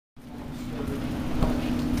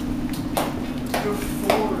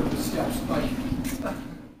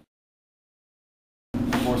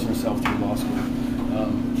Forcing yourself through law school.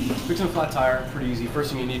 Fixing a flat tire, pretty easy.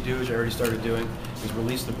 First thing you need to do, which I already started doing, is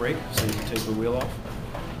release the brake so you can take the wheel off.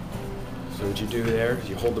 So what you do there is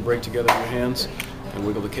you hold the brake together in your hands and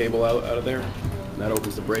wiggle the cable out of there. And that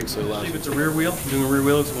opens the brake, so it allows. If it's a rear wheel, doing a rear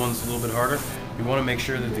wheel, it's the one that's a little bit harder. You want to make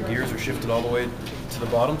sure that the gears are shifted all the way to the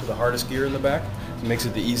bottom, to the hardest gear in the back. It makes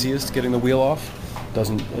it the easiest getting the wheel off. So if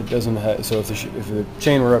the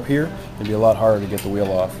chain were up here, it'd be a lot harder to get the wheel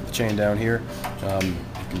off. The chain down here, you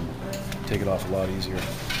can take it off a lot easier.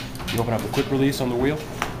 You open up the quick release on the wheel.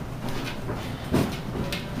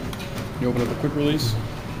 You open up the quick release,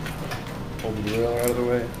 hold the derailleur out of the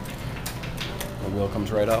way, the wheel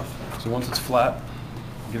comes right off. So once it's flat,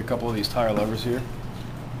 you get a couple of these tire levers here.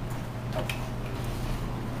 Got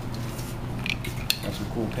some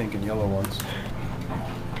cool pink and yellow ones.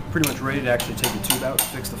 Pretty much ready to actually take the tube out to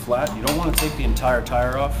fix the flat. You don't want to take the entire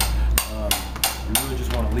tire off. You really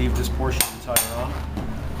just want to leave this portion of the tire on.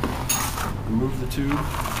 Remove the tube.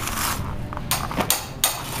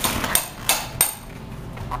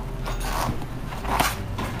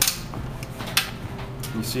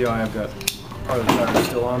 You see how I've got part of the tire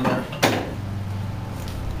still on there?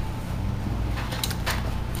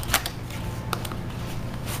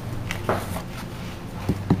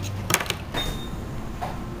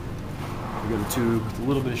 We got a tube with a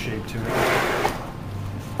little bit of shape to it.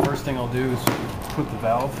 First thing I'll do is put the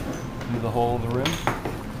valve into the hole of the rim.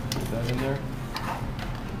 Put that in there.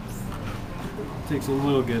 Takes a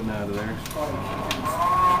little getting out of there.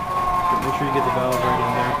 But make sure you get the valve right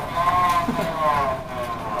in there.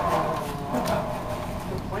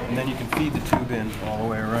 And then you can feed the tube in all the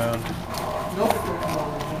way around.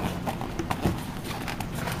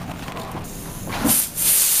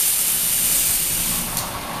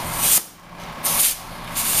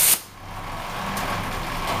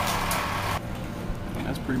 And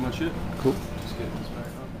that's pretty much it. Cool. Just get this back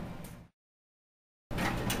up.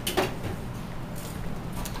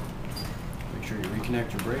 Make sure you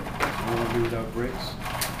reconnect your brake. You don't want to do without brakes.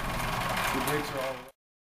 The brakes are all